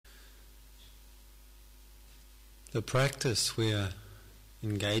The practice we are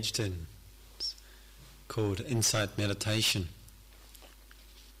engaged in is called insight meditation.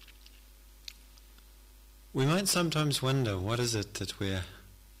 We might sometimes wonder, what is it that we're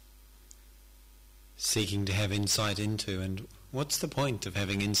seeking to have insight into, and what's the point of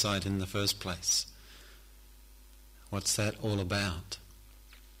having insight in the first place? What's that all about?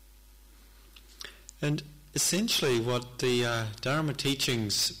 And essentially what the Dharma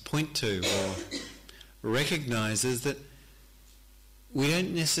teachings point to or recognize is that we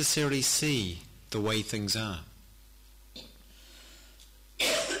don't necessarily see the way things are.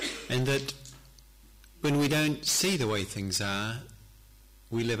 And that when we don't see the way things are,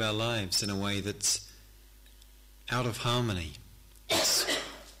 we live our lives in a way that's out of harmony, it's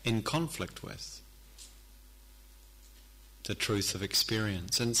in conflict with the truth of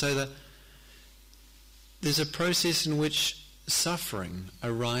experience. And so there's a process in which suffering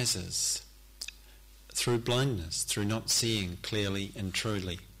arises through blindness, through not seeing clearly and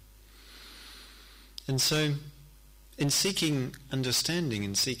truly. And so in seeking understanding,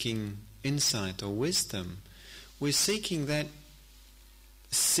 in seeking insight or wisdom, we're seeking that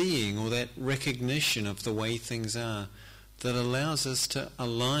seeing or that recognition of the way things are that allows us to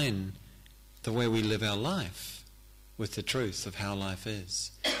align the way we live our life with the truth of how life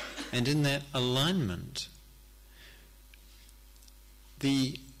is. And in that alignment,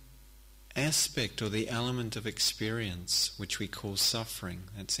 the aspect or the element of experience which we call suffering,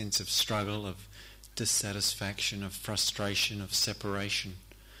 that sense of struggle, of dissatisfaction, of frustration, of separation,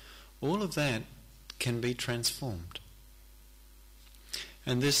 all of that can be transformed.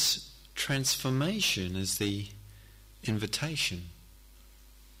 And this transformation is the invitation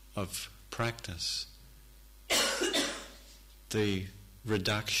of practice, the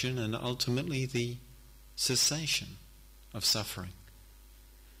reduction and ultimately the cessation of suffering.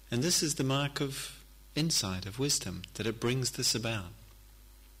 And this is the mark of insight, of wisdom, that it brings this about.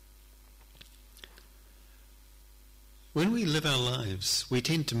 When we live our lives, we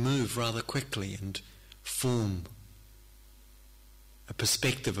tend to move rather quickly and form a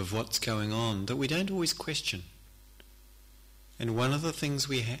perspective of what's going on that we don't always question. And one of the things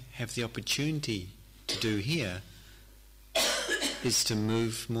we have the opportunity to do here is to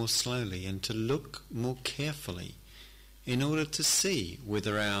move more slowly and to look more carefully in order to see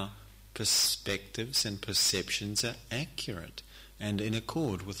whether our perspectives and perceptions are accurate and in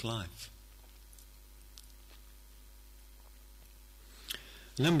accord with life.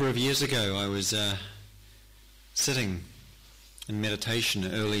 A number of years ago I was sitting in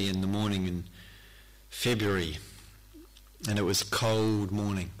meditation early in the morning in February, and it was a cold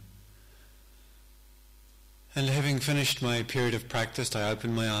morning. And having finished my period of practice, I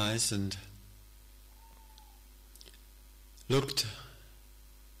opened my eyes and looked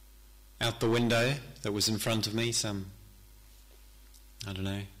out the window that was in front of me, some,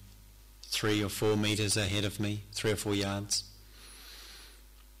 3 or 4 meters ahead of me, 3 or 4 yards.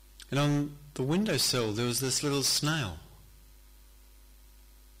 And on the windowsill there was this little snail.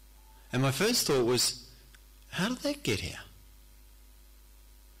 And my first thought was, how did that get here?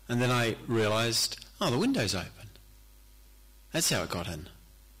 And then I realised, the window's open. That's how it got in.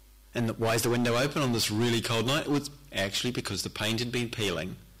 And why is the window open on this really cold night? It was actually because the paint had been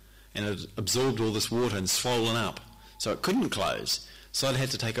peeling and it had absorbed all this water and swollen up. So it couldn't close. So I'd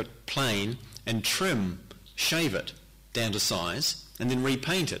had to take a plane and shave it down to size and then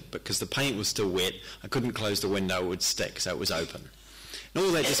repaint it, because the paint was still wet. I couldn't close the window, it would stick, so it was open. And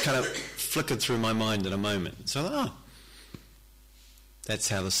all that just kind of flickered through my mind in a moment. So I thought, that's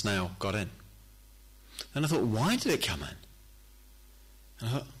how the snail got in. And I thought, why did it come in? And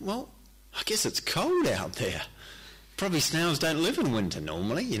I thought, I guess it's cold out there. Probably snails don't live in winter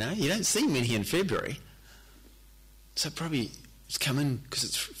normally, you don't see many in February. So probably it's come in because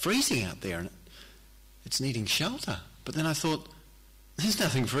it's freezing out there and it's needing shelter. But then I thought, there's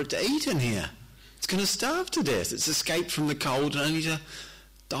nothing for it to eat in here. It's going to starve to death. It's escaped from the cold and only to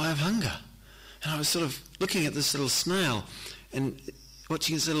die of hunger. And I was sort of looking at this little snail and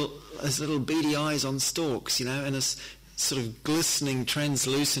watching his little beady eyes on stalks, and his sort of glistening,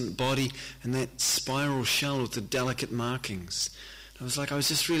 translucent body and that spiral shell with the delicate markings. I was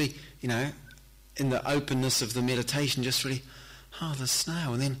just really, in the openness of the meditation, just really, the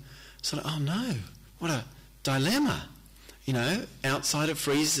snail. And then sort of, no, what a dilemma. Outside it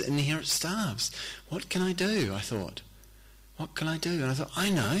freezes, in here it starves. What can I do? I thought. What can I do? And I thought, I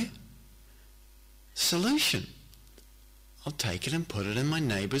know. Solution. I'll take it and put it in my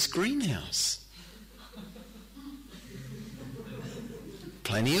neighbour's greenhouse.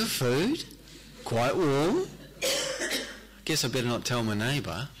 Plenty of food, quite warm. I guess I better not tell my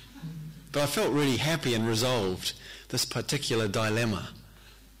neighbour. But I felt really happy and resolved this particular dilemma.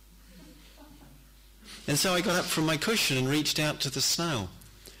 And so I got up from my cushion and reached out to the snail,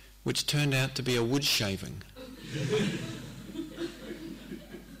 which turned out to be a wood shaving.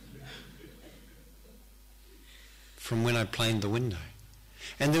 From when I planed the window.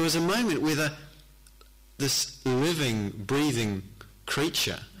 And there was a moment where this living, breathing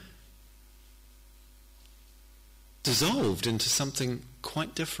creature dissolved into something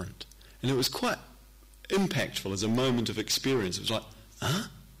quite different. And it was quite impactful as a moment of experience. It was like, huh?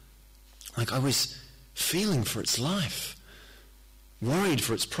 Like I was feeling for its life, worried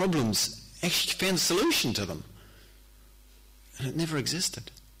for its problems, actually found a solution to them. And it never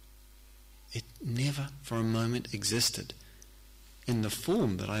existed. It never for a moment existed in the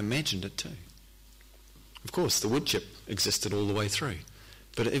form that I imagined it to. Of course, the wood chip existed all the way through,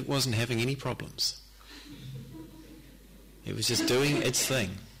 but it wasn't having any problems. It was just doing its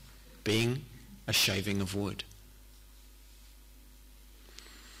thing, being a shaving of wood.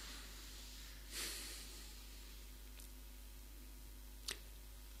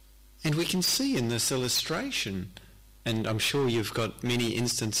 And we can see in this illustration, and I'm sure you've got many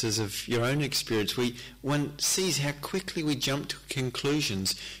instances of your own experience, one sees how quickly we jump to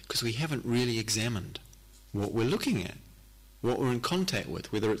conclusions because we haven't really examined what we're looking at, what we're in contact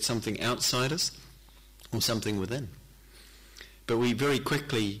with, whether it's something outside us or something within. But we very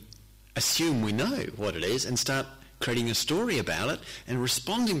quickly assume we know what it is and start creating a story about it and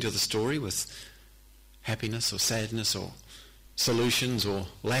responding to the story with happiness or sadness or solutions or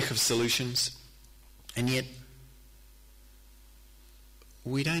lack of solutions. And yet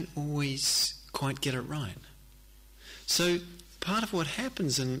we don't always quite get it right. So part of what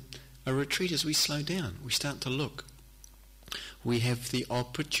happens in a retreat is we slow down. We start to look. We have the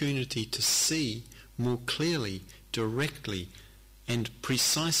opportunity to see more clearly, directly, and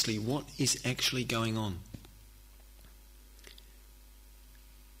precisely what is actually going on.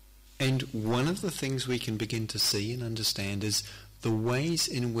 And one of the things we can begin to see and understand is the ways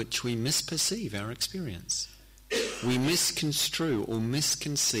in which we misperceive our experience. We misconstrue or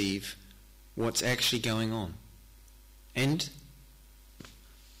misconceive what's actually going on. And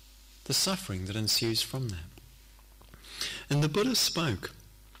the suffering that ensues from that. And the Buddha spoke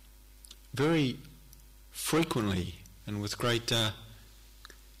very frequently and with great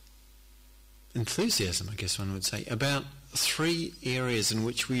enthusiasm, I guess one would say, about 3 areas in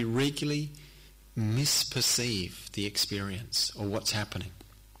which we regularly misperceive the experience or what's happening.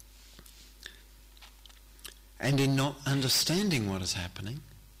 And in not understanding what is happening,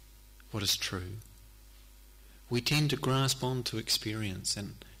 what is true, we tend to grasp onto experience,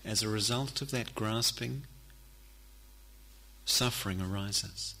 and as a result of that grasping, suffering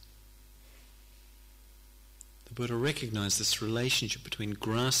arises. The Buddha recognized this relationship between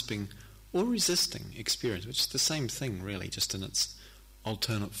grasping or resisting experience, which is the same thing really, just in its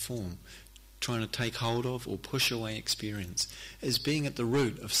alternate form, trying to take hold of or push away experience, as being at the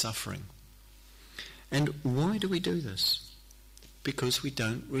root of suffering. And why do we do this? Because we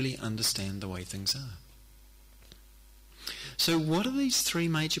don't really understand the way things are. So what are these 3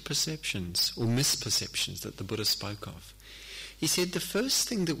 major perceptions or misperceptions that the Buddha spoke of? He said the first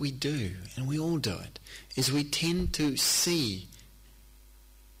thing that we do, and we all do it, is we tend to see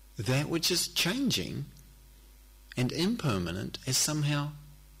that which is changing and impermanent as somehow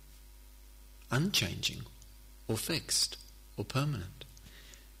unchanging or fixed or permanent.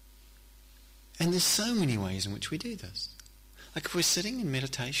 And there's so many ways in which we do this. Like if we're sitting in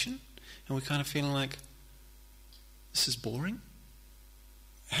meditation and we're kind of feeling like, this is boring?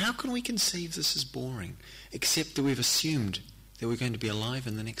 How can we conceive this as boring except that we've assumed that we're going to be alive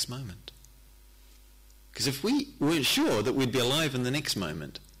in the next moment? Because if we weren't sure that we'd be alive in the next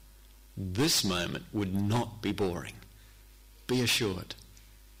moment, this moment would not be boring. Be assured.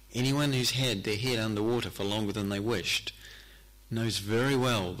 Anyone who's had their head underwater for longer than they wished knows very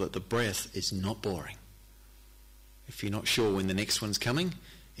well that the breath is not boring. If you're not sure when the next one's coming,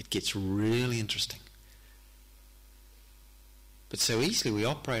 it gets really interesting. But so easily we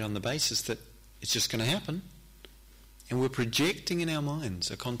operate on the basis that it's just going to happen. And we're projecting in our minds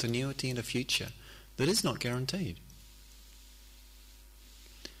a continuity and a future that is not guaranteed.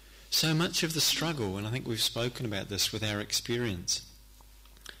 So much of the struggle, and I think we've spoken about this with our experience,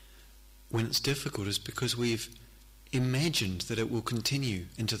 when it's difficult is because we've imagined that it will continue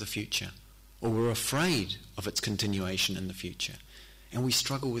into the future, or we're afraid of its continuation in the future, and we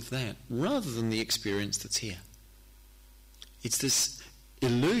struggle with that rather than the experience that's here. It's this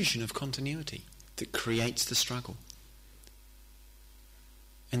illusion of continuity that creates the struggle.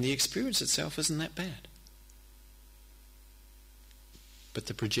 And the experience itself isn't that bad. but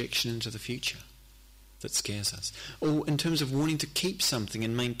the projection into the future that scares us. Or in terms of wanting to keep something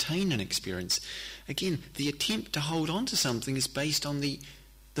and maintain an experience, again, the attempt to hold on to something is based on the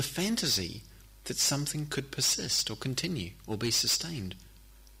fantasy that something could persist or continue or be sustained.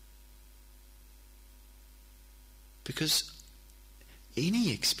 Because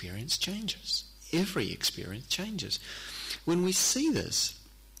any experience changes. Every experience changes. When we see this,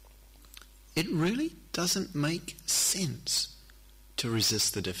 it really doesn't make sense to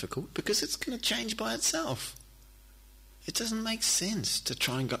resist the difficult, because it's going to change by itself. It doesn't make sense to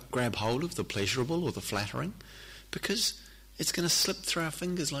try and grab hold of the pleasurable or the flattering, because it's going to slip through our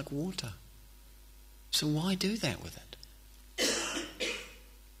fingers like water. So why do that with it?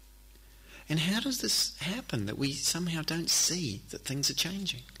 And how does this happen, that we somehow don't see that things are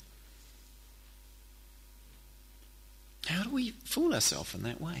changing? How do we fool ourselves in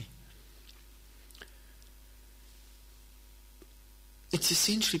that way? It's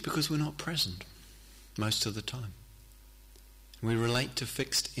essentially because we're not present most of the time. We relate to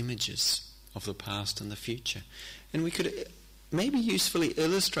fixed images of the past and the future. And we could maybe usefully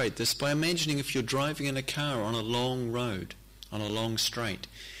illustrate this by imagining if you're driving in a car on a long road, on a long straight,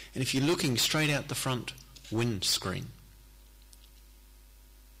 and if you're looking straight out the front windscreen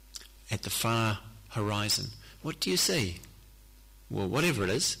at the far horizon, what do you see? Well, whatever it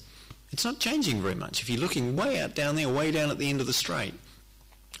is, it's not changing very much. If you're looking way out down there, way down at the end of the straight,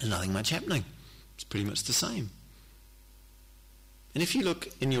 there's nothing much happening. It's pretty much the same. And if you look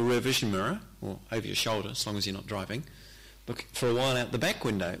in your rear vision mirror, or over your shoulder, as long as you're not driving, look for a while out the back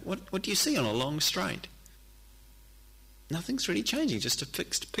window, what do you see on a long straight? Nothing's really changing, just a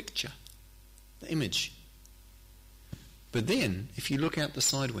fixed picture, the image. But then, if you look out the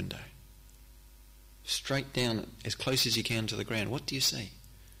side window, straight down as close as you can to the ground, what do you see?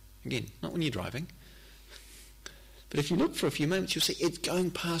 Again, not when you're driving. But if you look for a few moments, you'll see it's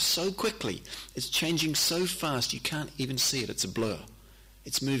going past so quickly. It's changing so fast you can't even see it. It's a blur.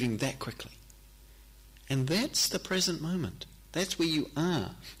 It's moving that quickly. And that's the present moment. That's where you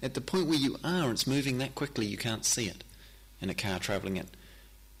are. At the point where you are, it's moving that quickly you can't see it. In a car travelling at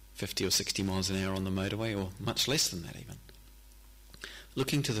 50 or 60 miles an hour on the motorway, or much less than that even.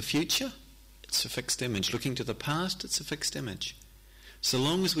 Looking to the future, it's a fixed image. Looking to the past, it's a fixed image. So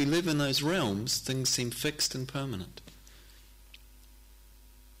long as we live in those realms, things seem fixed and permanent.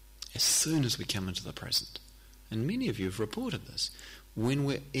 As soon as we come into the present, and many of you have reported this, when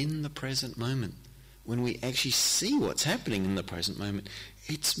we're in the present moment, when we actually see what's happening in the present moment,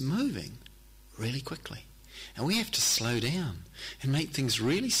 it's moving really quickly. And we have to slow down and make things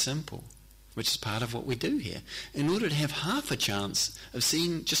really simple, which is part of what we do here, in order to have half a chance of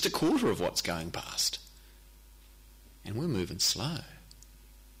seeing just a quarter of what's going past. And we're moving slow.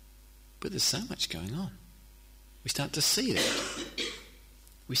 But there's so much going on. We start to see that.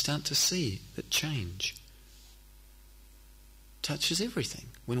 We start to see that change touches everything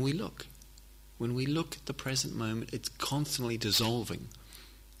when we look. When we look at the present moment, it's constantly dissolving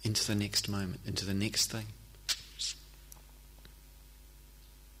into the next moment, into the next thing.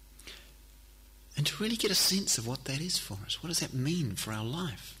 And to really get a sense of what that is for us, what does that mean for our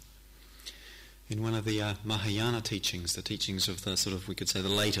life? In one of the Mahayana teachings, the teachings of the sort of, we could say, the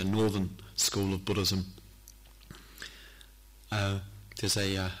later northern school of Buddhism, there's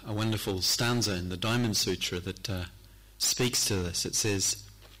a wonderful stanza in the Diamond Sutra that speaks to this. It says,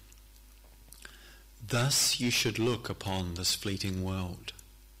 "Thus you should look upon this fleeting world.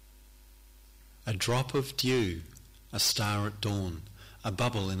 A drop of dew, a star at dawn, a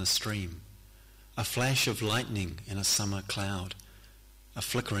bubble in a stream, a flash of lightning in a summer cloud, a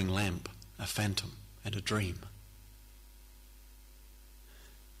flickering lamp, a phantom, and a dream."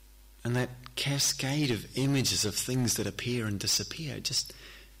 And that cascade of images of things that appear and disappear just,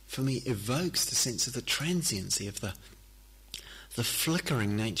 for me, evokes the sense of the transiency of the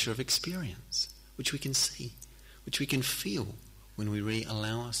flickering nature of experience, which we can see, which we can feel when we really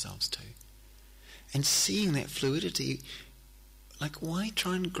allow ourselves to. And seeing that fluidity, like, why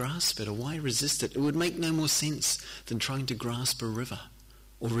try and grasp it, or why resist it? It would make no more sense than trying to grasp a river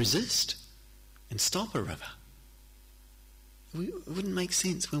or resist and stop a river. It wouldn't make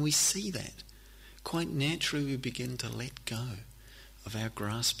sense. When we see that, quite naturally we begin to let go of our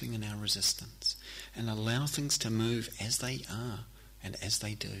grasping and our resistance and allow things to move as they are and as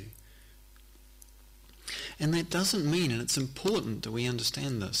they do. And that doesn't mean, and it's important that we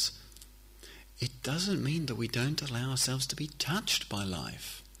understand this, it doesn't mean that we don't allow ourselves to be touched by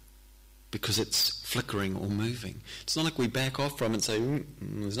life because it's flickering or moving. It's not like we back off from it and say,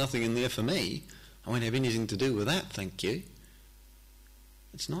 there's nothing in there for me. I won't have anything to do with that, thank you.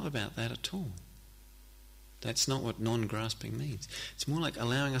 It's not about that at all. That's not what non-grasping means. It's more like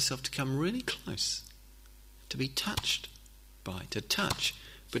allowing ourselves to come really close, to be touched by, to touch,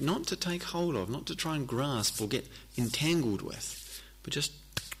 but not to take hold of, not to try and grasp or get entangled with, but just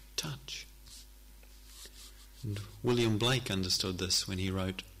touch. And William Blake understood this when he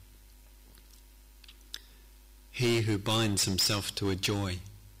wrote, "He who binds himself to a joy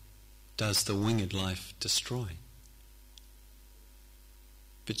does the winged life destroy.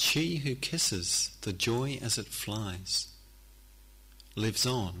 But she who kisses the joy as it flies lives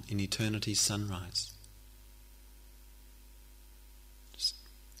on in eternity's sunrise."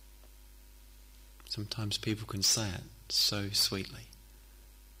 Sometimes people can say it so sweetly.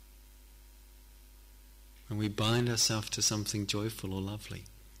 When we bind ourselves to something joyful or lovely,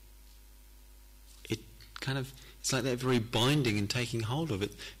 it's like that very binding and taking hold of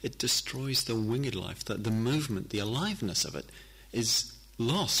it. It destroys the winged life, the movement, the aliveness of it is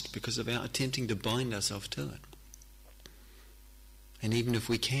lost because of our attempting to bind ourselves to it. And even if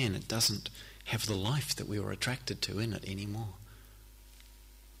we can, it doesn't have the life that we were attracted to in it anymore.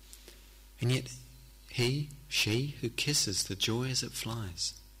 And yet, she who kisses the joy as it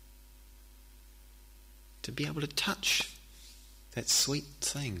flies, to be able to touch that sweet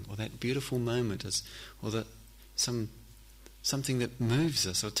thing or that beautiful moment, or something that moves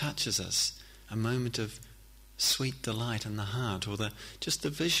us or touches us, a moment of sweet delight in the heart, or just the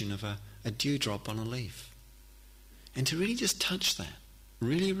vision of a dewdrop on a leaf. And to really just touch that,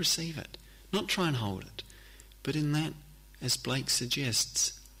 really receive it, not try and hold it, but in that, as Blake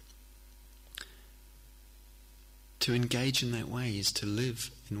suggests, to engage in that way is to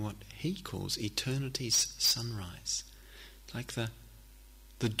live in what he calls eternity's sunrise, like the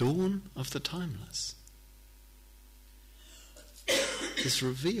dawn of the timeless is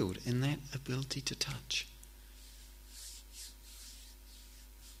revealed in that ability to touch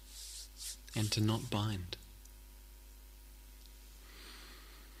and to not bind.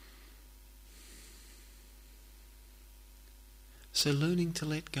 So learning to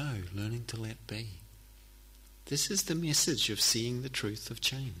let go, learning to let be. This is the message of seeing the truth of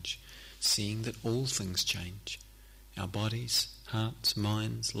change, seeing that all things change. Our bodies, hearts,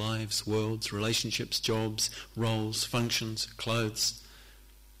 minds, lives, worlds, relationships, jobs, roles, functions, clothes,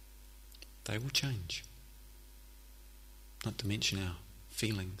 they will change. Not to mention our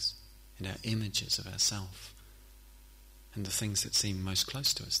feelings and our images of ourselves and the things that seem most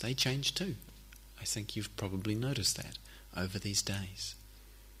close to us. They change too. I think you've probably noticed that over these days.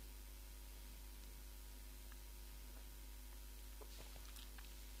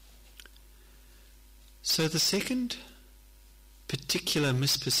 So the second particular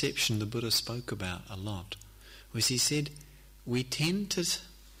misperception the Buddha spoke about a lot was, he said, we tend to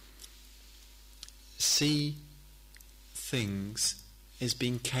see things as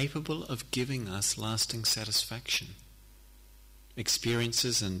being capable of giving us lasting satisfaction.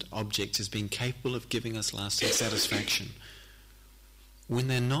 Experiences and objects as being capable of giving us lasting satisfaction, when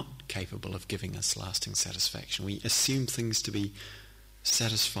they're not capable of giving us lasting satisfaction. We assume things to be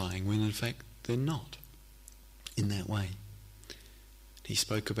satisfying when in fact they're not in that way. He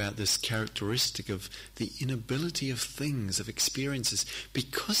spoke about this characteristic of the inability of things, of experiences,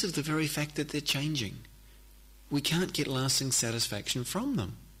 because of the very fact that they're changing. We can't get lasting satisfaction from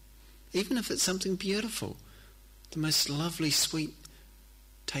them, even if it's something beautiful, the most lovely, sweet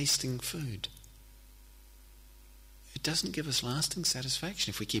tasting food. It doesn't give us lasting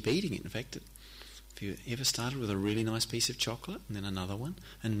satisfaction if we keep eating it. In fact, if you ever started with a really nice piece of chocolate and then another one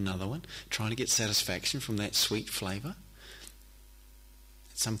and another one, trying to get satisfaction from that sweet flavour,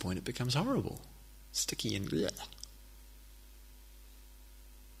 at some point it becomes horrible, sticky and bleh.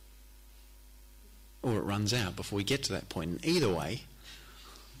 Or it runs out before we get to that point. And either way,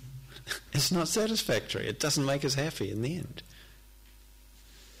 it's not satisfactory. It doesn't make us happy in the end.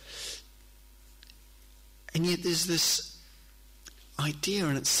 And yet there's this idea,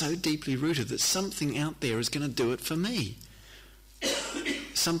 and it's so deeply rooted, that something out there is going to do it for me.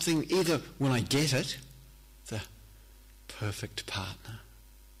 Something, either when I get it, the perfect partner,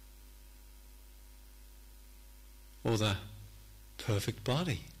 or the perfect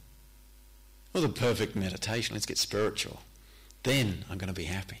body, or the perfect meditation. Let's get spiritual. Then I'm going to be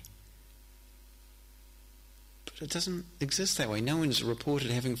happy. But it doesn't exist that way. No one's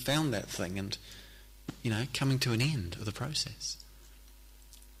reported having found that thing and, coming to an end of the process.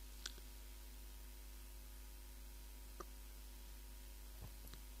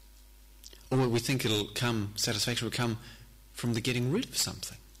 Or we think satisfaction will come from the getting rid of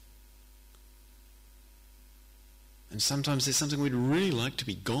something. And sometimes there's something we'd really like to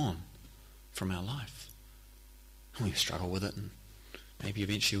be gone from our life. And we struggle with it, and maybe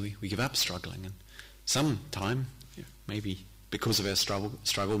eventually we give up struggling, and sometime, maybe because of our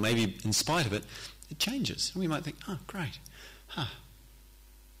struggle, maybe in spite of it, it changes. And we might think, oh, great.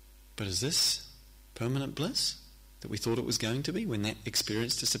 But is this permanent bliss that we thought it was going to be when that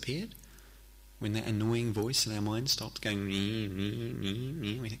experience disappeared? When that annoying voice in our mind stopped going,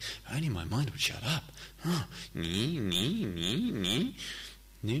 we think, if only my mind would shut up. Oh,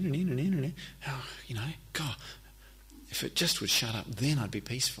 God, if it just would shut up, then I'd be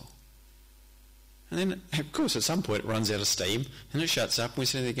peaceful. And then, of course, at some point it runs out of steam and it shuts up and we're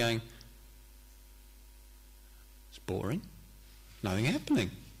sitting there going, it's boring, nothing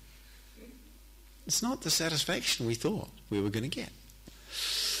happening. It's not the satisfaction we thought we were going to get.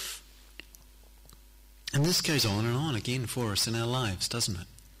 And this goes on and on again for us in our lives, doesn't it?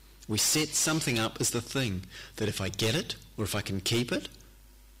 We set something up as the thing that if I get it, or if I can keep it,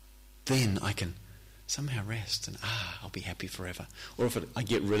 then I can somehow rest and I'll be happy forever. Or if I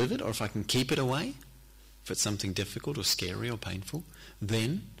get rid of it, or if I can keep it away, if it's something difficult or scary or painful,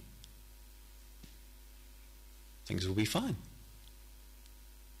 then things will be fine.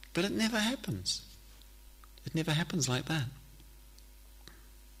 But it never happens. It never happens like that.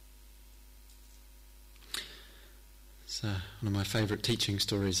 So one of my favourite teaching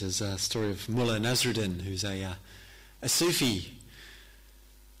stories is a story of Mullah Nasruddin, who's a Sufi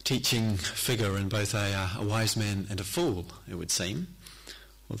teaching figure and both a wise man and a fool, it would seem,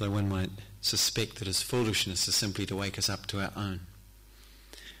 although one might suspect that his foolishness is simply to wake us up to our own.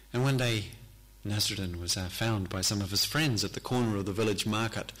 And one day Nasruddin was found by some of his friends at the corner of the village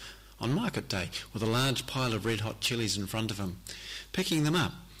market on market day with a large pile of red hot chilies in front of him, picking them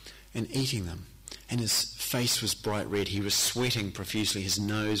up and eating them. And his face was bright red, he was sweating profusely, his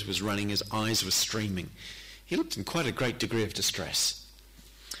nose was running, his eyes were streaming. He looked in quite a great degree of distress.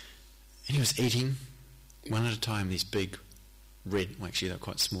 And he was eating, one at a time, these big actually they're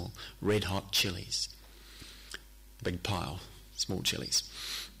quite small, red hot chilies. Big pile, small chilies.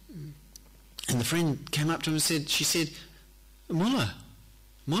 And the friend came up to him and she said, Mullah,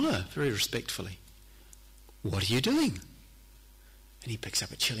 very respectfully, what are you doing? And he picks up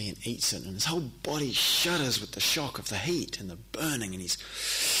a chili and eats it, and his whole body shudders with the shock of the heat and the burning, and he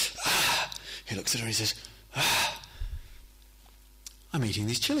looks at her and he says, I'm eating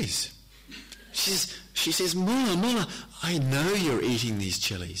these chilies. She says, Mullah, I know you're eating these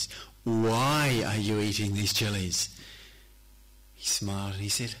chilies. Why are you eating these chilies? He smiled and he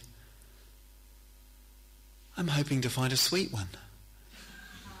said, I'm hoping to find a sweet one.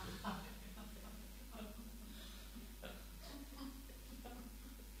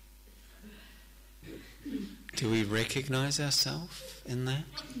 Do we recognize ourselves in that?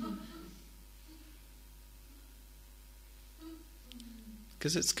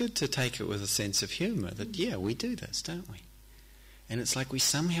 Because it's good to take it with a sense of humour that, yeah, we do this, don't we? And it's like we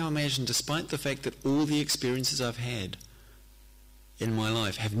somehow imagine, despite the fact that all the experiences I've had in my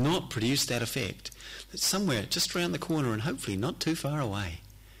life have not produced that effect, that somewhere just around the corner and hopefully not too far away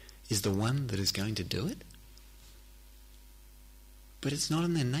is the one that is going to do it. But it's not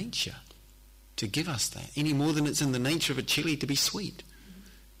in their nature to give us that, any more than it's in the nature of a chili to be sweet.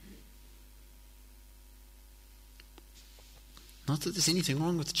 Not that there's anything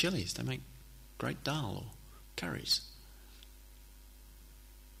wrong with chilies. They make great dal or curries.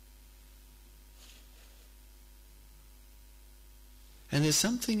 And there's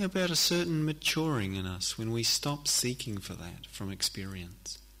something about a certain maturing in us when we stop seeking for that from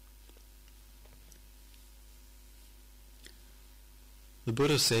experience. The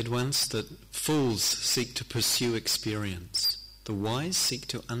Buddha said once that fools seek to pursue experience. The wise seek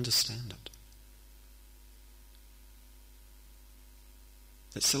to understand it.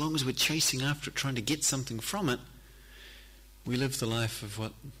 That so long as we're chasing after it, trying to get something from it, we live the life of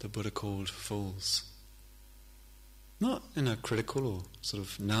what the Buddha called fools. Not in a critical or sort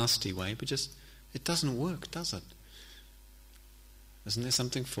of nasty way, but just, it doesn't work, does it? Isn't there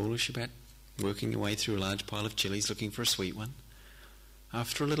something foolish about working your way through a large pile of chilies looking for a sweet one?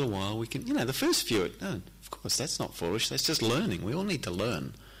 After a little while we can, the first few, of course, that's not foolish, that's just learning. We all need to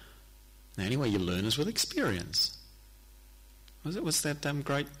learn. The only way you learn is with experience. What's that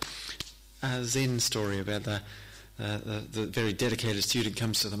great Zen story about the very dedicated student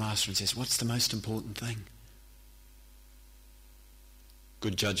comes to the master and says, what's the most important thing?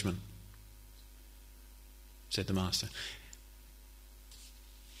 Good judgment, said the master.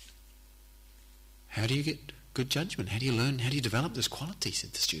 How do you get good judgment? How do you learn? How do you develop this quality?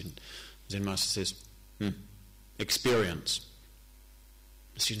 Said the student. The Zen master says, experience.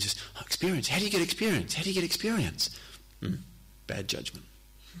 The student says, experience. How do you get experience? How do you get experience? Bad judgment.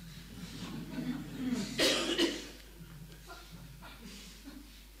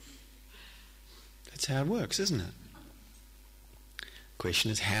 That's how it works, isn't it? The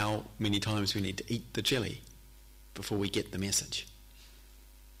question is how many times we need to eat the jelly before we get the message.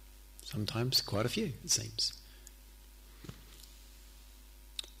 Sometimes quite a few, it seems.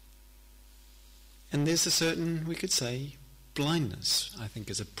 And there's a certain, we could say, blindness, I think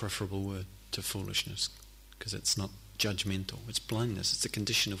is a preferable word to foolishness, because it's not judgmental. It's blindness. It's a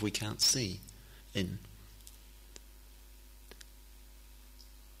condition of we can't see in.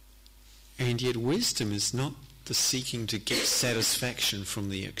 And yet wisdom is not the seeking to get satisfaction from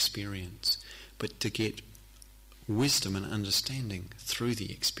the experience, but to get wisdom and understanding through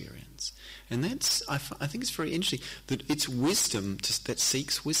the experience. And that's, I think it's very interesting that it's wisdom that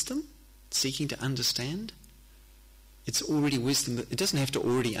seeks wisdom, seeking to understand. It's already wisdom. It doesn't have to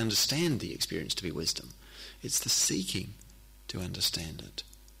already understand the experience to be wisdom. It's the seeking to understand it.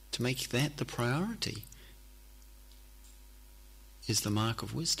 To make that the priority is the mark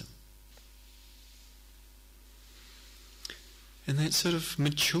of wisdom. And that sort of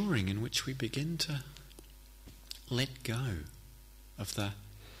maturing in which we begin to let go of the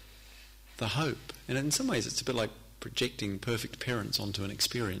hope. And in some ways it's a bit like projecting perfect parents onto an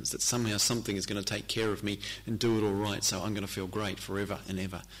experience, that somehow something is going to take care of me and do it all right, so I'm going to feel great forever and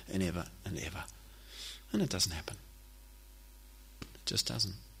ever and ever and ever. And it doesn't happen. It just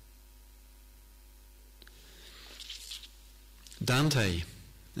doesn't. Dante,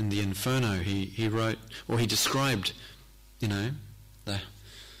 in the Inferno, he wrote, or he described,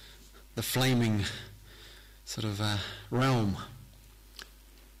 the flaming sort of realm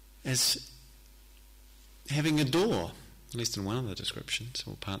as having a door, at least in one of the descriptions,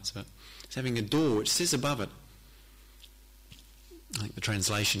 or parts of it. It's having a door which says above it, I think the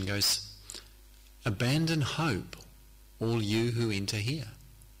translation goes, "Abandon hope, all you who enter here."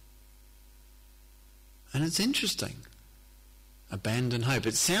 And it's interesting. Abandon hope.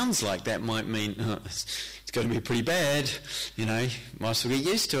 It sounds like that might mean it's got to be pretty bad, might as well get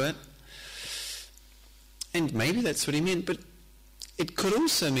used to it. And maybe that's what he meant, but it could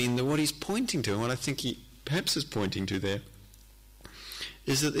also mean that what he's pointing to, and what I think he perhaps is pointing to there,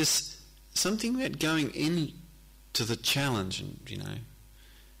 is that there's something about going into the challenge, and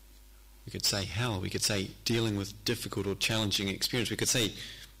we could say hell, we could say dealing with difficult or challenging experience, we could say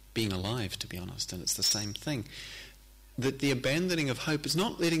being alive, to be honest, and it's the same thing. That the abandoning of hope is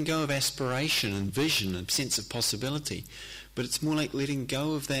not letting go of aspiration and vision and sense of possibility, but it's more like letting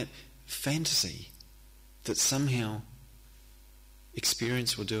go of that fantasy that somehow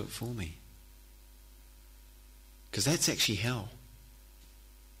experience will do it for me. Because that's actually hell.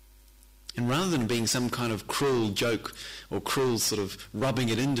 And rather than being some kind of cruel joke or cruel sort of rubbing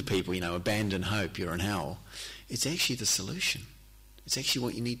it into people, abandon hope, you're in hell, it's actually the solution. It's actually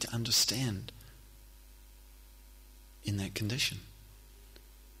what you need to understand in that condition.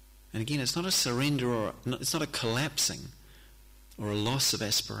 And again, it's not a surrender, or it's not a collapsing or a loss of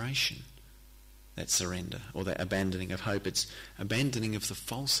aspiration, that surrender or that abandoning of hope. It's abandoning of the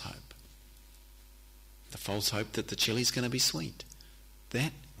false hope. The false hope that the chili's going to be sweet.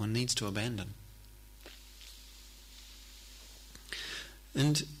 That one needs to abandon.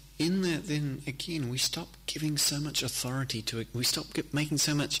 And in that, then again, we stop giving so much authority to it. We stop making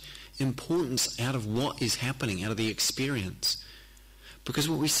so much importance out of what is happening, out of the experience. Because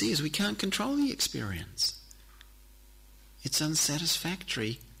what we see is we can't control the experience. It's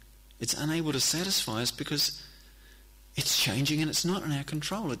unsatisfactory. It's unable to satisfy us because it's changing and it's not in our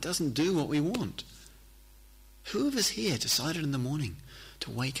control. It doesn't do what we want. Who of us here decided in the morning to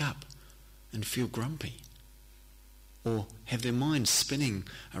wake up and feel grumpy? Or have their minds spinning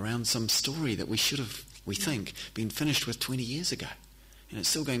around some story that we should have, we think, been finished with 20 years ago? And it's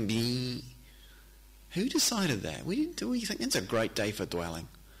still going, bee. Who decided that? Do we think it's a great day for dwelling?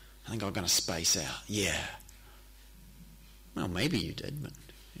 I think I'm going to space out. Yeah. Well, maybe you did, but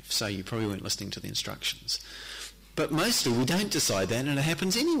if so, you probably weren't listening to the instructions. But mostly we don't decide that, and it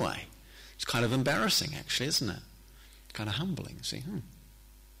happens anyway. It's kind of embarrassing, actually, isn't it? Kind of humbling. See,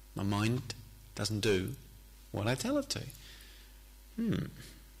 my mind doesn't do what I tell it to.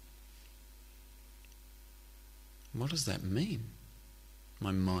 What does that mean?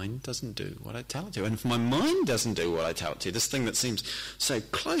 My mind doesn't do what I tell it to. And if my mind doesn't do what I tell it to, this thing that seems so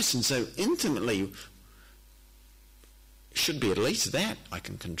close and so intimately, should be at least that I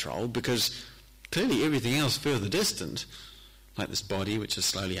can control, because clearly everything else further distant, like this body which is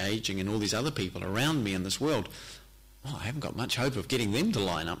slowly aging and all these other people around me in this world, well, I haven't got much hope of getting them to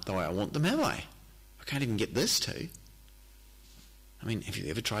line up the way I want them, have I? I can't even get this to. I mean, have you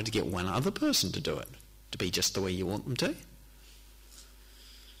ever tried to get one other person to do it, to be just the way you want them to?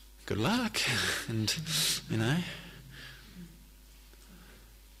 Good luck. And,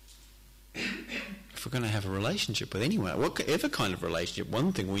 if we're going to have a relationship with anyone, whatever kind of relationship,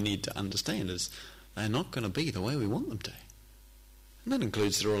 one thing we need to understand is they're not going to be the way we want them to. And that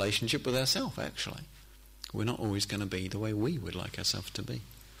includes the relationship with ourselves, actually. We're not always going to be the way we would like ourselves to be.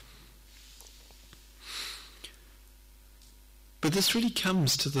 But this really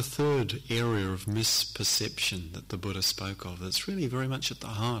comes to the third area of misperception that the Buddha spoke of. That's really very much at the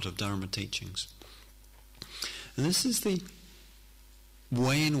heart of Dharma teachings. And this is the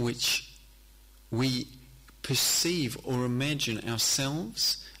way in which we perceive or imagine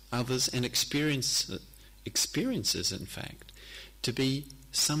ourselves, others, and experiences, in fact, to be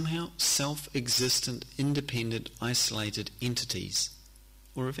somehow self-existent, independent, isolated entities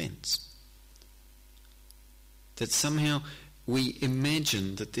or events. That somehow we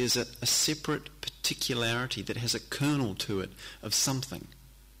imagine that there's a separate particularity that has a kernel to it of something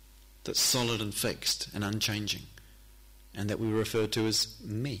that's solid and fixed and unchanging, and that we refer to as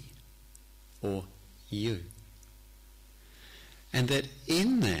me or you. And that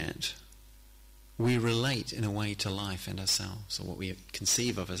in that we relate in a way to life and ourselves, or what we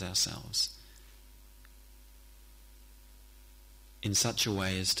conceive of as ourselves, in such a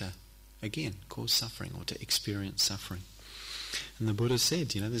way as to, again, cause suffering or to experience suffering. And the Buddha said,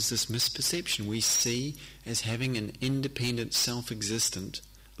 there's this misperception we see as having an independent self-existence,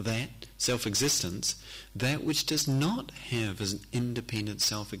 that which does not have as an independent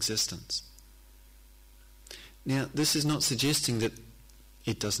self-existence. Now, this is not suggesting that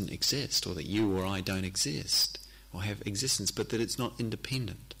it doesn't exist, or that you or I don't exist or have existence, but that it's not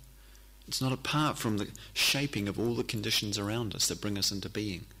independent. It's not apart from the shaping of all the conditions around us that bring us into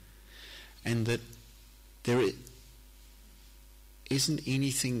being. And that there isn't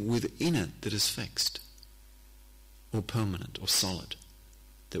anything within it that is fixed or permanent or solid.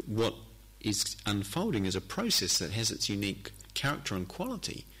 That what is unfolding is a process that has its unique character and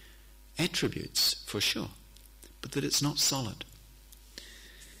quality, attributes for sure, but that it's not solid.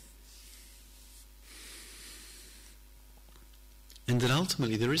 And that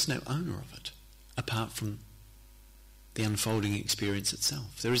ultimately there is no owner of it apart from the unfolding experience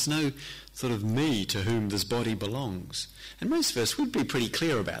itself. There is no sort of me to whom this body belongs. And most of us would be pretty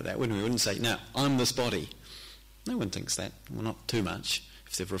clear about that, wouldn't we? We wouldn't say, no, I'm this body. No one thinks that. Well, not too much,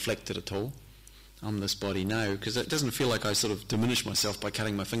 if they've reflected at all. I'm this body, no, because it doesn't feel like I sort of diminish myself by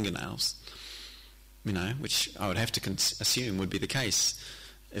cutting my fingernails, which I would have to assume would be the case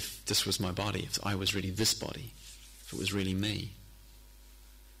if this was my body, if I was really this body, if it was really me.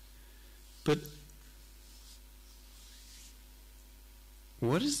 But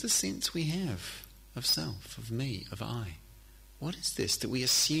what is the sense we have of self, of me, of I? What is this that we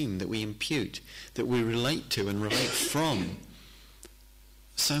assume, that we impute, that we relate to and relate from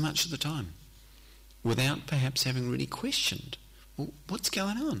so much of the time, without perhaps having really questioned, well, what's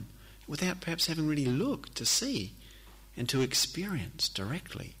going on? Without perhaps having really looked to see and to experience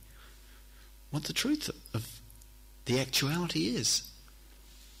directly what the truth of the actuality is.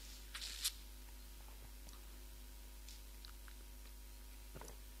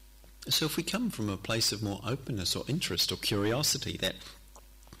 So if we come from a place of more openness or interest or curiosity, that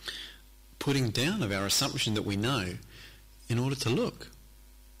putting down of our assumption that we know in order to look,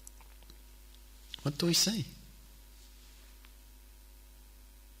 what do we see?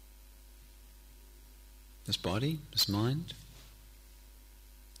 This body, this mind,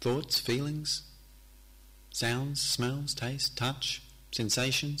 thoughts, feelings, sounds, smells, taste, touch,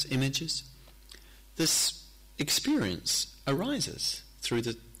 sensations, images. This experience arises through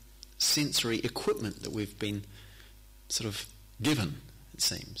the sensory equipment that we've been sort of given, it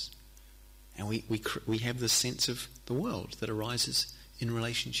seems. And we have this sense of the world that arises in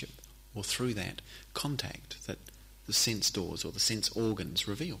relationship or through that contact that the sense doors or the sense organs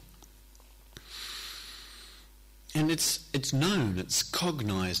reveal. And it's known, it's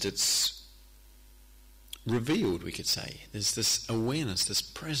cognized, it's revealed, we could say. There's this awareness, this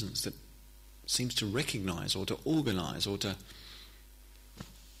presence that seems to recognize or to organize or to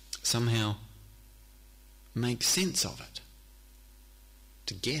somehow make sense of it,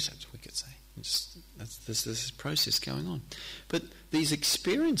 to get it, we could say. There's this process going on. But these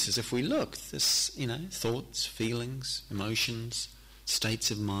experiences, if we look, this, thoughts, feelings, emotions, states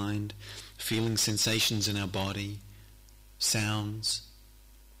of mind, feeling sensations in our body, sounds,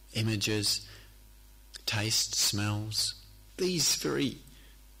 images, tastes, smells, these very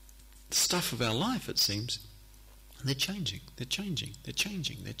stuff of our life, it seems, they're changing.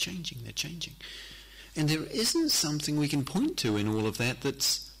 And there isn't something we can point to in all of that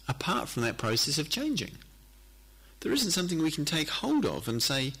that's apart from that process of changing. There isn't something we can take hold of and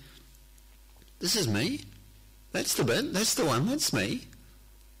say, this is me. That's the bit. That's the one. That's me.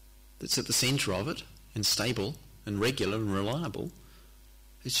 That's at the centre of it. and stable and regular and reliable.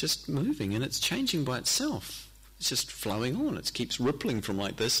 It's just moving and it's changing by itself. It's just flowing on. It keeps rippling from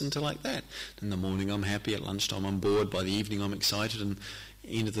like this into like that. In the morning I'm happy, at lunchtime I'm bored, by the evening I'm excited, and at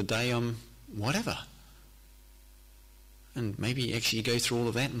the end of the day I'm whatever. And maybe actually you go through all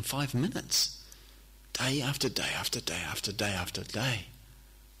of that in 5 minutes. Day after day after day after day after day.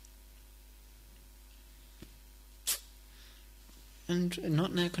 And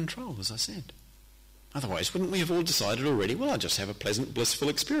not in our control, as I said. Otherwise, wouldn't we have all decided already, well, I'll just have a pleasant, blissful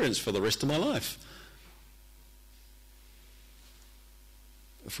experience for the rest of my life?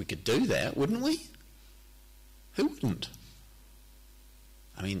 If we could do that, wouldn't we? Who wouldn't?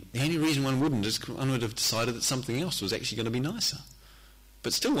 I mean, the only reason one wouldn't is one would have decided that something else was actually going to be nicer.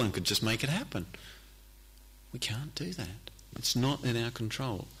 But still one could just make it happen. We can't do that. It's not in our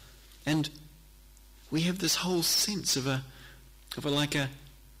control. And we have this whole sense of a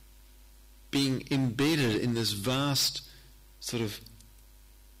being embedded in this vast sort of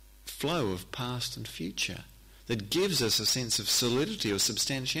flow of past and future that gives us a sense of solidity or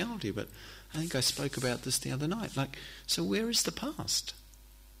substantiality. But I think I spoke about this the other night. So where is the past?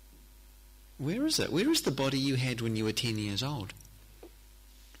 Where is it? Where is the body you had when you were 10 years old?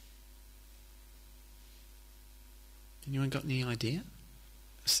 Anyone got any idea?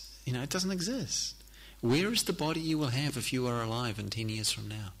 It doesn't exist. Where is the body you will have if you are alive in 10 years from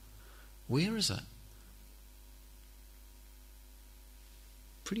now? Where is it?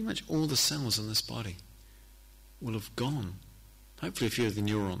 Pretty much all the cells in this body will have gone. Hopefully a few of the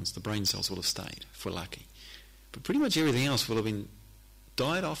neurons, the brain cells, will have stayed, if we're lucky. But pretty much everything else will have been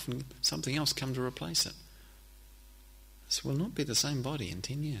died off and something else come to replace it. This will not be the same body in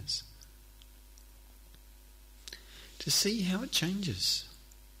 10 years. To see how it changes.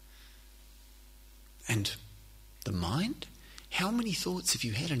 And the mind? How many thoughts have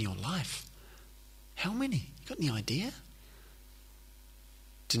you had in your life? How many? You got any idea?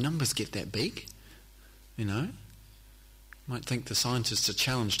 Do numbers get that big? You might think the scientists are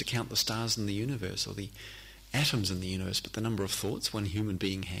challenged to count the stars in the universe or the atoms in the universe, but the number of thoughts one human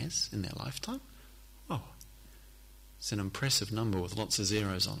being has in their lifetime? Oh, it's an impressive number with lots of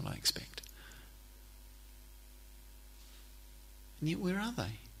zeros on it, I expect. And yet where are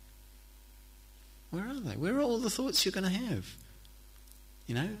they? Where are they? Where are all the thoughts you're going to have?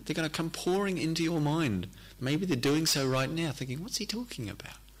 They're going to come pouring into your mind. Maybe they're doing so right now, thinking, what's he talking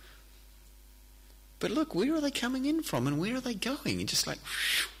about? But look, where are they coming in from and where are they going? It's just like,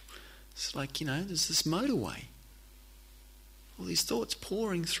 whew, it's like, there's this motorway. All these thoughts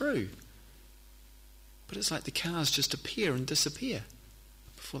pouring through. But it's like the cars just appear and disappear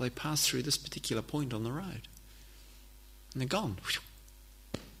before they pass through this particular point on the road. And they're gone.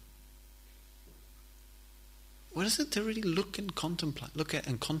 What is it to really look at and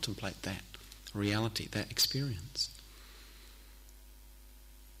contemplate that reality, that experience?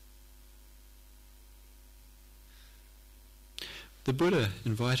 The Buddha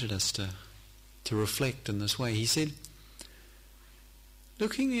invited us to reflect in this way. He said,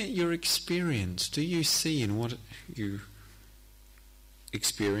 looking at your experience, do you see in what you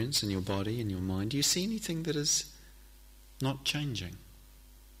experience in your body, in your mind, do you see anything that is not changing?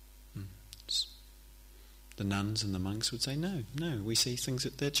 The nuns and the monks would say, no, we see things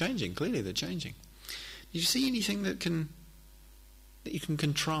that they're changing. Clearly they're changing. Do you see anything that you can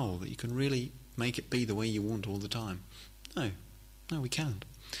control, that you can really make it be the way you want all the time? No, we can't.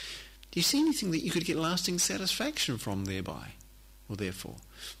 Do you see anything that you could get lasting satisfaction from thereby, or therefore?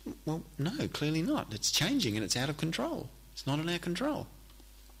 Well, no, clearly not. It's changing and it's out of control. It's not in our control.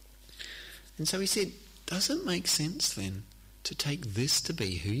 And so he said, does it make sense then to take this to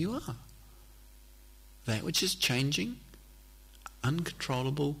be who you are? That which is changing,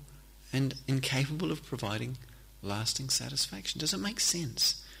 uncontrollable, and incapable of providing lasting satisfaction. Does it make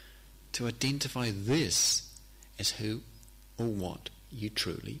sense to identify this as who or what you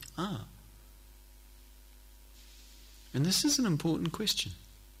truly are? And this is an important question.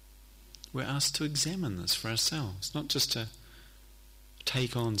 We're asked to examine this for ourselves, not just to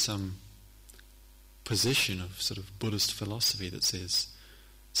take on some position of sort of Buddhist philosophy that says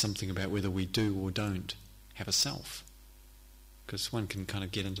something about whether we do or don't have a self. Because one can kind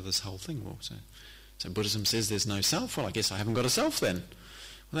of get into this whole thing. Well, so Buddhism says there's no self. Well, I guess I haven't got a self then.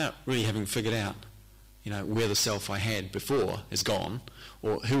 Without really having figured out, where the self I had before is gone,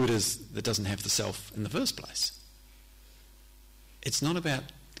 or who it is that doesn't have the self in the first place. It's not about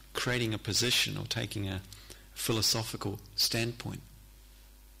creating a position or taking a philosophical standpoint.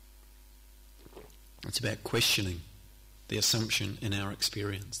 It's about questioning the assumption in our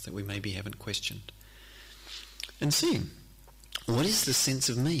experience that we maybe haven't questioned. And seeing, what is the sense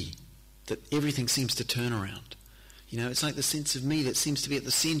of me that everything seems to turn around. It's like the sense of me that seems to be at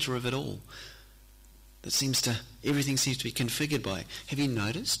the centre of it all. Everything seems to be configured by. Have you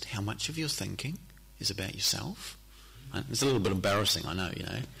noticed how much of your thinking is about yourself? It's a little bit embarrassing, I know,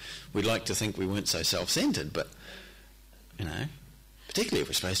 We'd like to think we weren't so self-centred, but, particularly if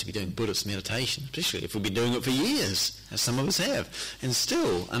we're supposed to be doing Buddhist meditation, especially if we've been doing it for years, as some of us have. And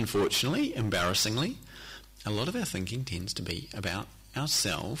still, unfortunately, embarrassingly, a lot of our thinking tends to be about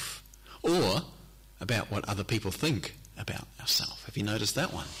ourselves or about what other people think about ourselves. Have you noticed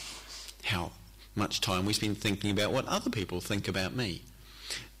that one? How much time we spend thinking about what other people think about me.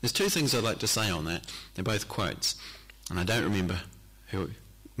 There's two things I'd like to say on that. They're both quotes, and I don't remember who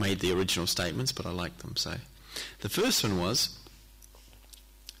made the original statements, but I like them. So the first one was,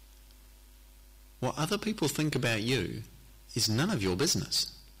 what other people think about you is none of your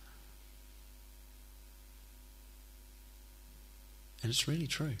business. And it's really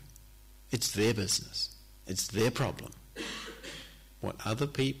true. It's their business. It's their problem. What other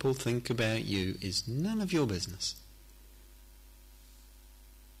people think about you is none of your business.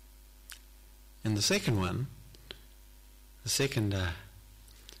 And the second one,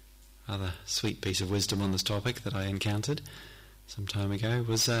 other sweet piece of wisdom on this topic that I encountered some time ago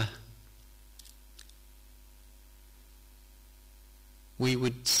was you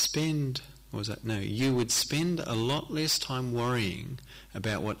would spend a lot less time worrying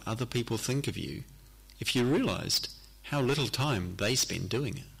about what other people think of you if you realised how little time they spend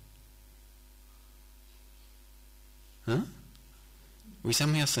doing it. Huh? We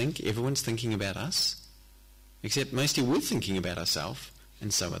somehow think everyone's thinking about us, except mostly we're thinking about ourselves,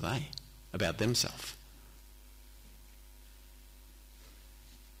 and so are they, about themselves.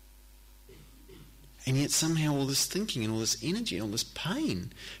 And yet somehow all this thinking and all this energy and all this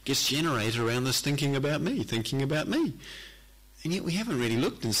pain gets generated around this thinking about me. And yet we haven't really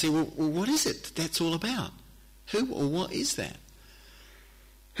looked and said, well, what is it that's all about? Who or what is that?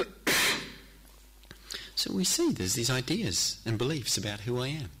 So we see there's these ideas and beliefs about who I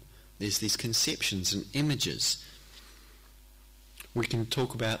am. There's these conceptions and images. We can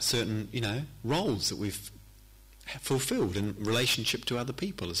talk about certain, roles that we've fulfilled in relationship to other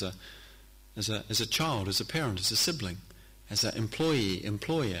people as a child, as a parent, as a sibling, as an employee,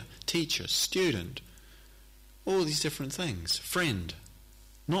 employer, teacher, student, all these different things, friend,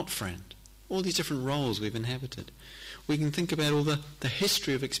 not friend, all these different roles we've inhabited. We can think about all the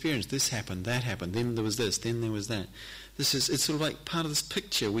history of experience. This happened, that happened, then there was this, then there was that. It's sort of like part of this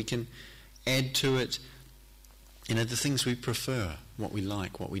picture. We can add to it, the things we prefer, what we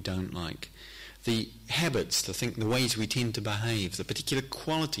like, what we don't like, the habits, the ways we tend to behave, the particular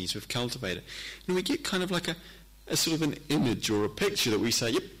qualities we've cultivated. And we get kind of like a sort of an image or a picture that we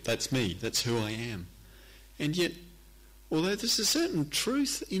say, yep, that's me, that's who I am. And yet, although there's a certain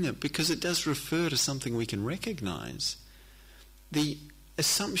truth in it, because it does refer to something we can recognise, the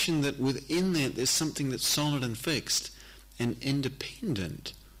assumption that within that there's something that's solid and fixed and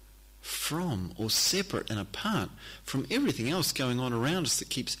independent from or separate and apart from everything else going on around us that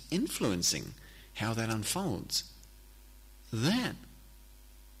keeps influencing how that unfolds, that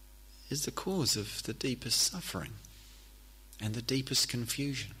is the cause of the deepest suffering and the deepest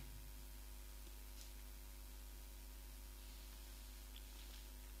confusion.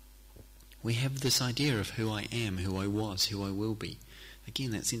 We have this idea of who I am, who I was, who I will be.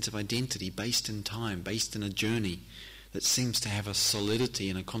 Again, that sense of identity based in time, based in a journey that seems to have a solidity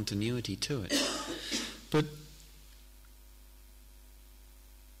and a continuity to it. But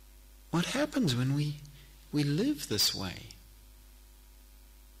what happens when we live this way?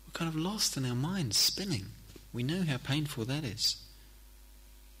 We're kind of lost in our minds, spinning. We know how painful that is.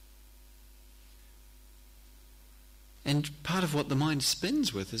 And part of what the mind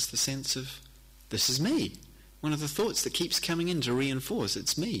spins with is the sense of, this is me. One of the thoughts that keeps coming in to reinforce,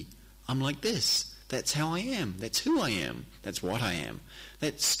 it's me. I'm like this. That's how I am. That's who I am. That's what I am.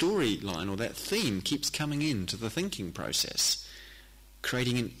 That storyline or that theme keeps coming into the thinking process,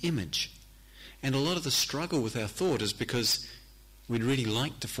 creating an image. And a lot of the struggle with our thought is because we'd really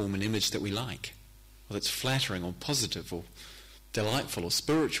like to form an image that we like, or that's flattering or positive or delightful or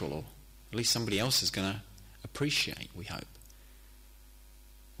spiritual, or at least somebody else is going to appreciate, we hope.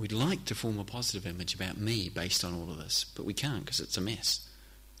 We'd like to form a positive image about me based on all of this, but we can't because it's a mess.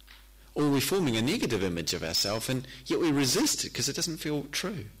 Or we're forming a negative image of ourselves, and yet we resist it because it doesn't feel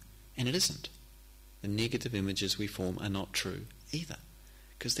true. And it isn't. The negative images we form are not true either,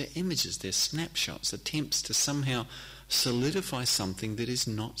 because they're images, they're snapshots, attempts to somehow solidify something that is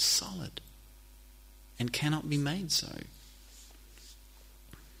not solid and cannot be made so.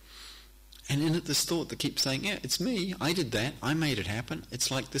 And in it, this thought that keeps saying, yeah, it's me, I did that, I made it happen,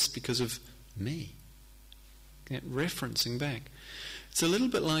 it's like this because of me. Referencing back. It's a little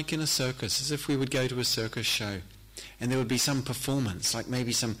bit like in a circus, as if we would go to a circus show and there would be some performance, like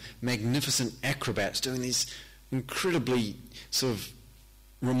maybe some magnificent acrobats doing these incredibly sort of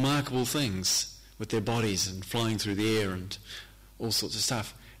remarkable things with their bodies and flying through the air and all sorts of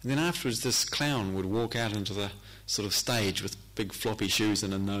stuff. And then afterwards this clown would walk out into the sort of stage with big floppy shoes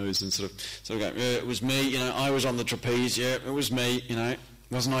and a nose and sort of go, yeah, it was me, I was on the trapeze, yeah, it was me,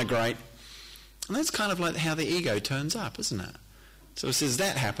 wasn't I great? And that's kind of like how the ego turns up, isn't it? So it says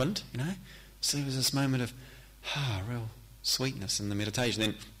that happened, So there was this moment of, real sweetness in the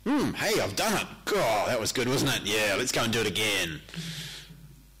meditation. Then, hey, I've done it. God, that was good, wasn't it? Yeah, let's go and do it again.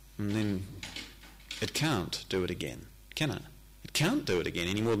 And then it can't do it again, can it? It can't do it again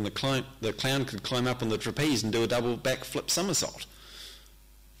any more than the clown could climb up on the trapeze and do a double backflip somersault.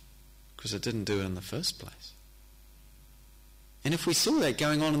 Because it didn't do it in the first place. And if we saw that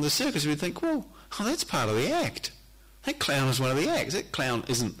going on in the circus, we'd think, well, that's part of the act. That clown is one of the acts. That clown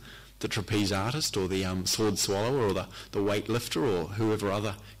isn't the trapeze artist or the sword swallower or the weightlifter or whoever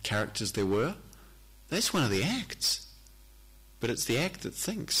other characters there were. That's one of the acts. But it's the act that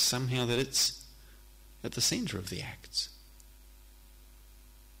thinks somehow that it's at the centre of the acts.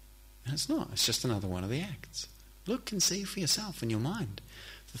 And it's not. It's just another one of the acts. Look and see for yourself in your mind.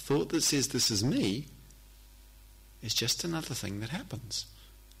 The thought that says this is me is just another thing that happens.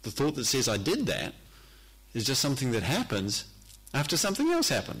 The thought that says I did that is just something that happens after something else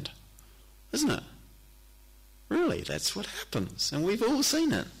happened. Isn't it? Really, that's what happens. And we've all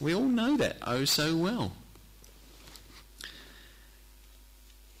seen it. We all know that oh so well.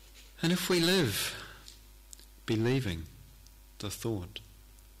 And if we live believing the thought,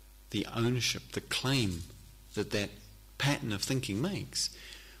 the ownership, the claim that pattern of thinking makes,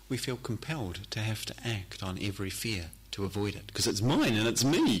 we feel compelled to have to act on every fear to avoid it. Because it's mine and it's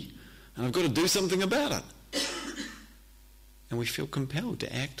me. And I've got to do something about it. And we feel compelled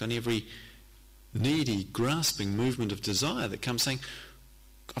to act on every needy, grasping movement of desire that comes saying,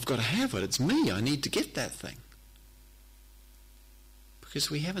 I've got to have it, it's me, I need to get that thing.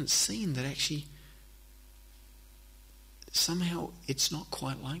 Because we haven't seen that actually somehow it's not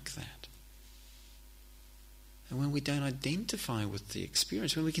quite like that. And when we don't identify with the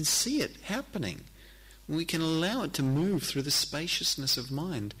experience, when we can see it happening, when we can allow it to move through the spaciousness of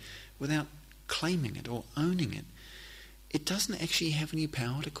mind without claiming it or owning it, it doesn't actually have any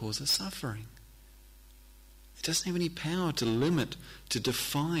power to cause us suffering. It doesn't have any power to limit, to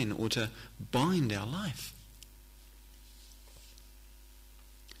define, or to bind our life.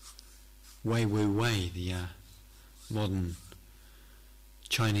 Wei Wu Wei, the modern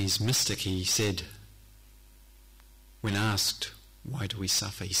Chinese mystic, he said, when asked, why do we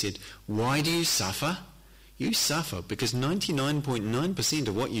suffer? He said, why do you suffer? You suffer because 99.9%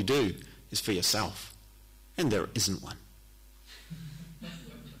 of what you do is for yourself. And there isn't one.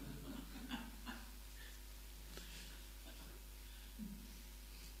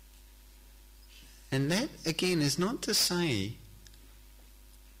 And that, again, is not to say,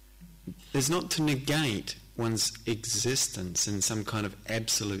 is not to negate one's existence in some kind of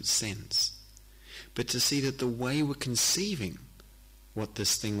absolute sense, but to see that the way we're conceiving what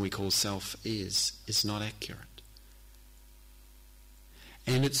this thing we call self is not accurate.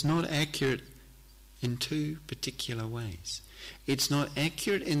 And it's not accurate in two particular ways. It's not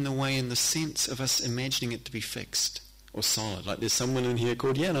accurate in the sense of us imagining it to be fixed or solid. Like there's someone in here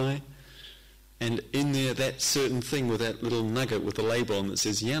called Yanai, and in there that certain thing with that little nugget with the label on that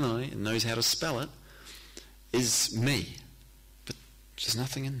says Yanai and knows how to spell it is me. But there's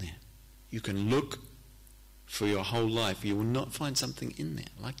nothing in there. You can look for your whole life. You will not find something in there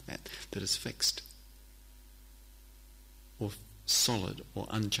like that is fixed or solid or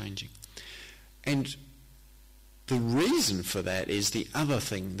unchanging. And the reason for that is the other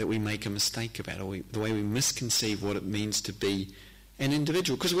thing that we make a mistake about, or the way we misconceive what it means to be an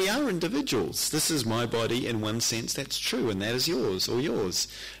individual. Because we are individuals. This is my body in one sense, that's true, and that is yours or yours.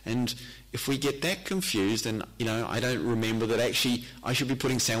 And if we get that confused, then, I don't remember that actually I should be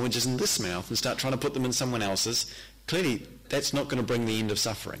putting sandwiches in this mouth and start trying to put them in someone else's, clearly that's not going to bring the end of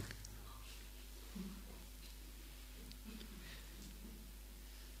suffering.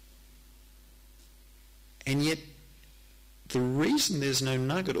 And yet, the reason there's no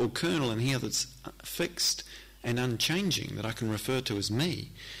nugget or kernel in here that's fixed and unchanging that I can refer to as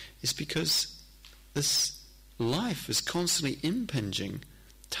me is because this life is constantly impinging,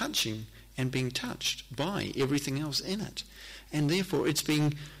 touching, and being touched by everything else in it. And therefore it's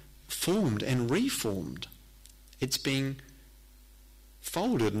being formed and reformed. It's being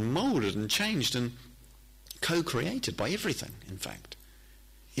folded and moulded and changed and co-created by everything, in fact.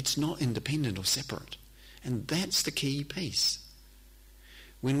 It's not independent or separate. And that's the key piece.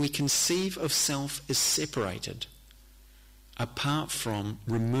 When we conceive of self as separated, apart from,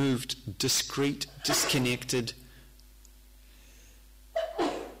 removed, discrete, disconnected,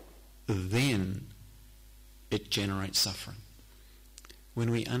 then it generates suffering. When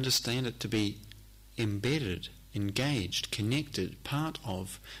we understand it to be embedded, engaged, connected, part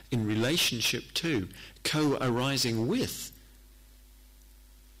of, in relationship to, co-arising with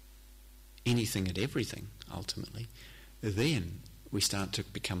anything and everything, ultimately, then we start to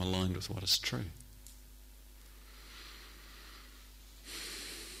become aligned with what is true.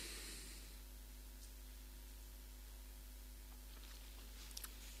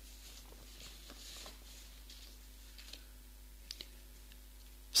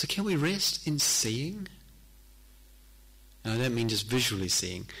 So can we rest in seeing? And I don't mean just visually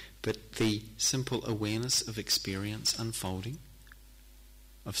seeing, but the simple awareness of experience unfolding,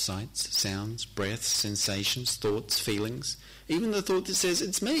 of sights, sounds, breaths, sensations, thoughts, feelings, even the thought that says,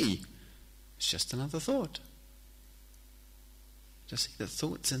 it's me. It's just another thought. Just see, the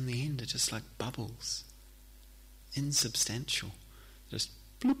thoughts in the end are just like bubbles, insubstantial, just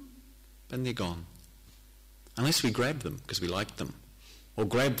bloop, and they're gone. Unless we grab them because we like them, or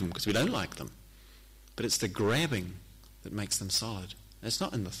grab them because we don't like them. But it's the grabbing that makes them solid. It's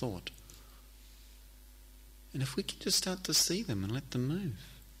not in the thought. And if we can just start to see them and let them move,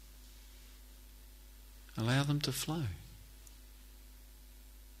 allow them to flow,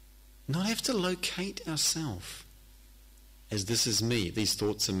 not have to locate ourselves as this is me, these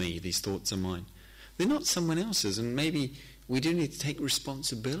thoughts are me, these thoughts are mine. They're not someone else's, and maybe we do need to take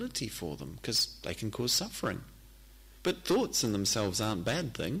responsibility for them because they can cause suffering. But thoughts in themselves aren't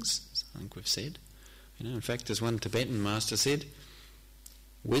bad things, as I think we've said. In fact, as one Tibetan master said,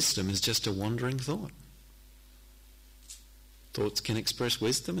 wisdom is just a wandering thought. Thoughts can express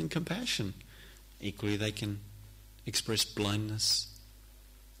wisdom and compassion. Equally, they can express blindness,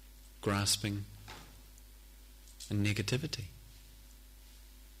 grasping, and negativity.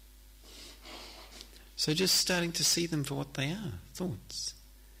 So just starting to see them for what they are, thoughts.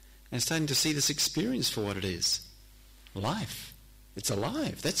 And starting to see this experience for what it is. Life. It's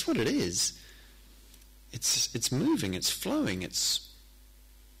alive. That's what it is. It's moving, it's flowing, it's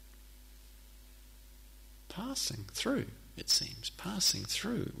passing through, it seems. Passing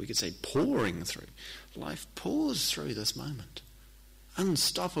through. We could say pouring through. Life pours through this moment.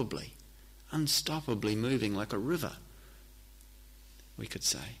 Unstoppably moving like a river, we could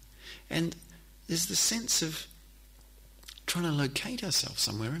say. And there's the sense of trying to locate ourselves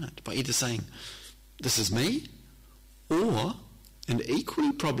somewhere in it by either saying, this is me, or, and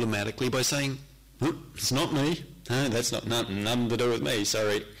equally problematically, by saying, it's not me. No, that's nothing to do with me.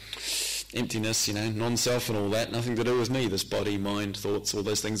 Sorry. Emptiness, non-self and all that. Nothing to do with me. This body, mind, thoughts, all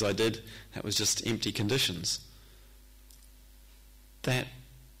those things I did. That was just empty conditions. That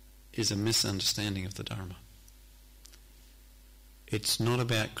is a misunderstanding of the Dharma. It's not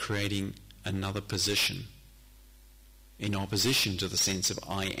about creating another position in opposition to the sense of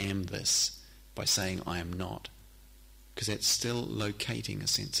I am this by saying I am not. Because that's still locating a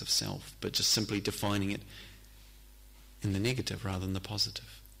sense of self, but just simply defining it in the negative rather than the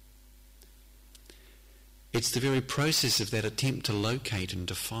positive. It's the very process of that attempt to locate and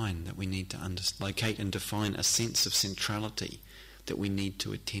define that we need to locate and define a sense of centrality that we need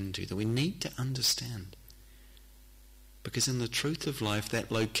to attend to, that we need to understand. Because in the truth of life, that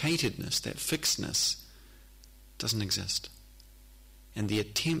locatedness, that fixedness, doesn't exist. And the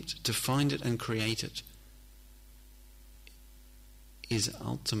attempt to find it and create it is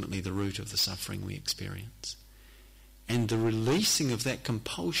ultimately the root of the suffering we experience. And the releasing of that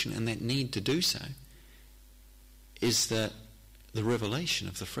compulsion and that need to do so is the revelation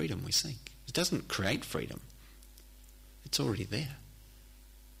of the freedom we seek. It doesn't create freedom. It's already there.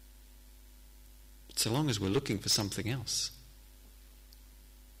 So long as we're looking for something else,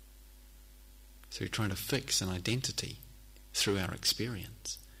 through trying to fix an identity through our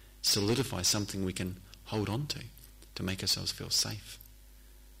experience, solidify something we can hold on to make ourselves feel safe,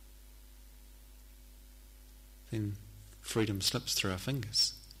 then freedom slips through our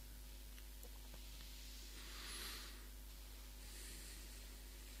fingers.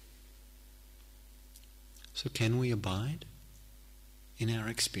 So can we abide in our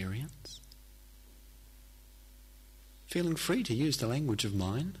experience? Feeling free to use the language of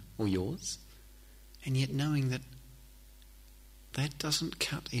mine or yours, and yet knowing that that doesn't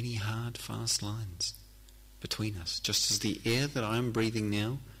cut any hard, fast lines between us, just as the air that I'm breathing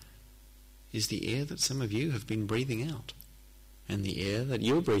now is the air that some of you have been breathing out. And the air that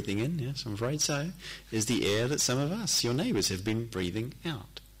you're breathing in, yes, I'm afraid so, is the air that some of us, your neighbours, have been breathing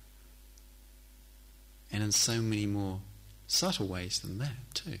out. And in so many more subtle ways than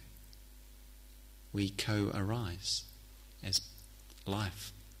that, too. We co-arise as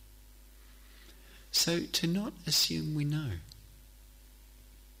life. So to not assume we know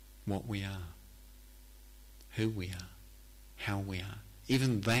what we are, who we are, how we are,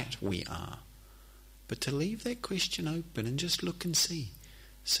 even that we are, but to leave that question open and just look and see.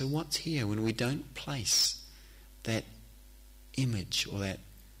 So what's here when we don't place that image or that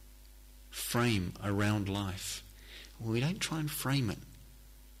frame around life? When we don't try and frame it,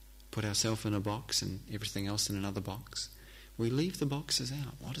 put ourselves in a box and everything else in another box. We leave the boxes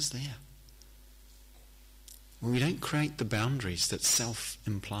out. What is there? When we don't create the boundaries that self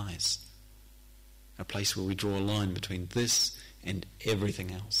implies, a place where we draw a line between this and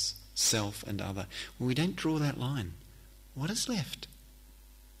everything else, self and other. When we don't draw that line, what is left?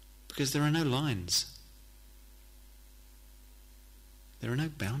 Because there are no lines. There are no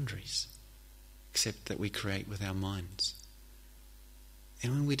boundaries, except that we create with our minds.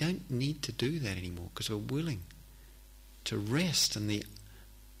 And when we don't need to do that anymore, because we're willing to rest in the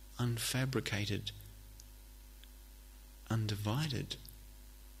unfabricated, undivided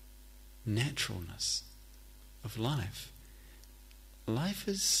naturalness of life. Life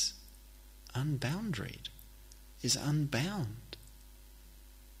is unboundaried, is unbound,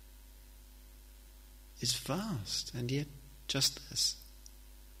 is vast and yet just this.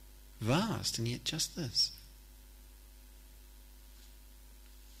 Vast and yet just this.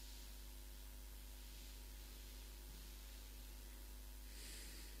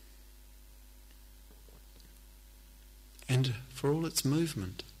 And for all its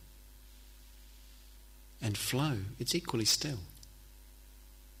movement and flow, it's equally still.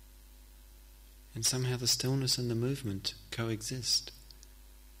 And somehow the stillness and the movement coexist,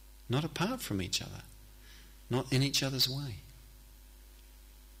 not apart from each other, not in each other's way.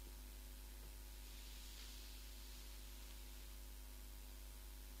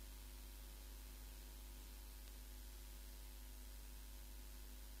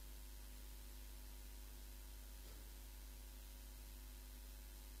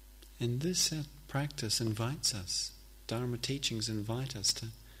 And this practice invites us, Dharma teachings invite us to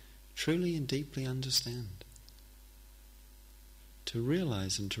truly and deeply understand, to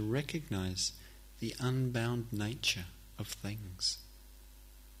realize and to recognize the unbound nature of things.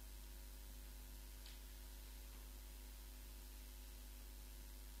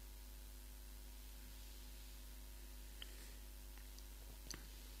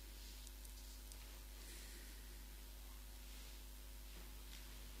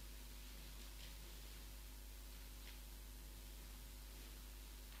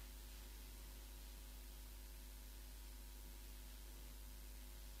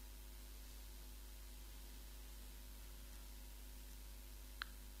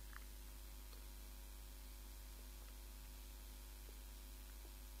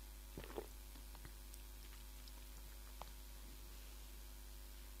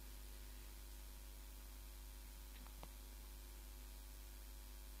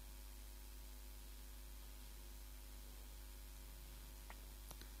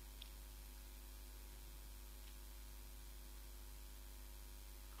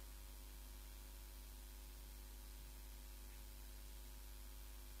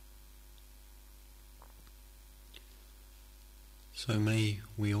 So may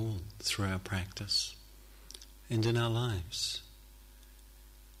we all, through our practice and in our lives,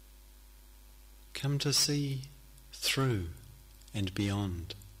 come to see through and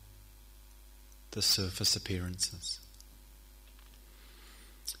beyond the surface appearances.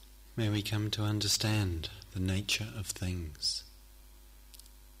 May we come to understand the nature of things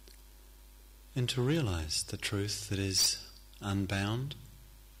and to realize the truth that is unbound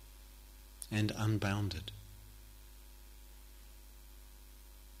and unbounded.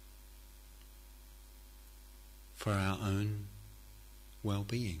 For our own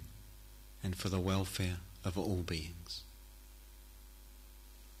well-being and for the welfare of all beings.